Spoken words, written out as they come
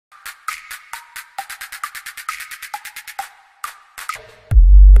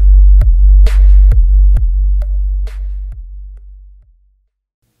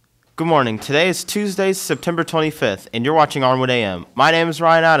Good morning. Today is Tuesday, September 25th, and you're watching Armwood AM. My name is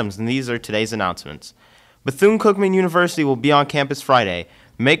Ryan Adams, and these are today's announcements. Bethune-Cookman University will be on campus Friday.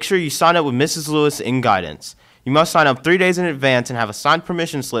 Make sure you sign up with Mrs. Lewis in guidance. You must sign up 3 days in advance and have a signed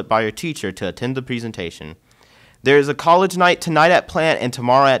permission slip by your teacher to attend the presentation. There is a college night tonight at Plant and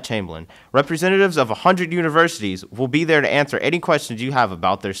tomorrow at Chamberlain. Representatives of 100 universities will be there to answer any questions you have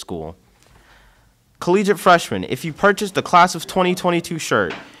about their school. Collegiate freshmen, if you purchased the Class of 2022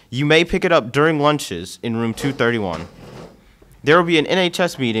 shirt, you may pick it up during lunches in room 231. There will be an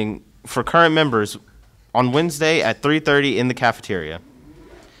NHS meeting for current members on Wednesday at 3:30 in the cafeteria.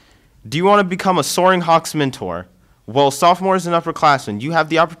 Do you want to become a Soaring Hawks mentor? Well, sophomores and upperclassmen, you have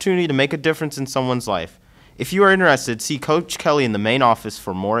the opportunity to make a difference in someone's life. If you are interested, see Coach Kelly in the main office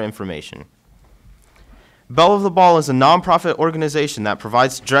for more information. Belle of the Ball is a nonprofit organization that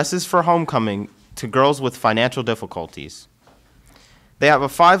provides dresses for homecoming to girls with financial difficulties. They have a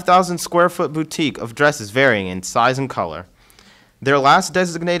 5,000 square foot boutique of dresses varying in size and color. Their last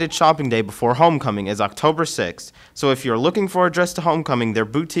designated shopping day before homecoming is October 6th, so if you're looking for a dress to homecoming, their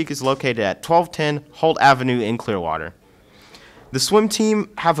boutique is located at 1210 Holt Avenue in Clearwater. The swim team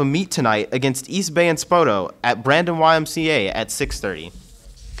have a meet tonight against East Bay and Spoto at Brandon YMCA at 6:30.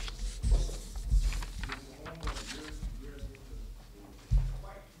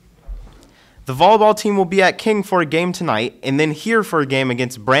 The volleyball team will be at King for a game tonight and then here for a game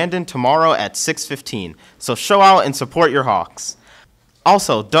against Brandon tomorrow at 6:15. So show out and support your Hawks.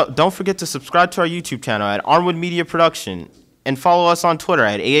 Also, don't forget to subscribe to our YouTube channel at Armwood Media Production and follow us on Twitter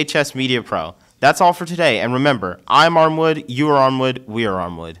at AHS Media Pro. That's all for today, and remember, I'm Armwood, you are Armwood, we are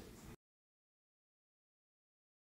Armwood.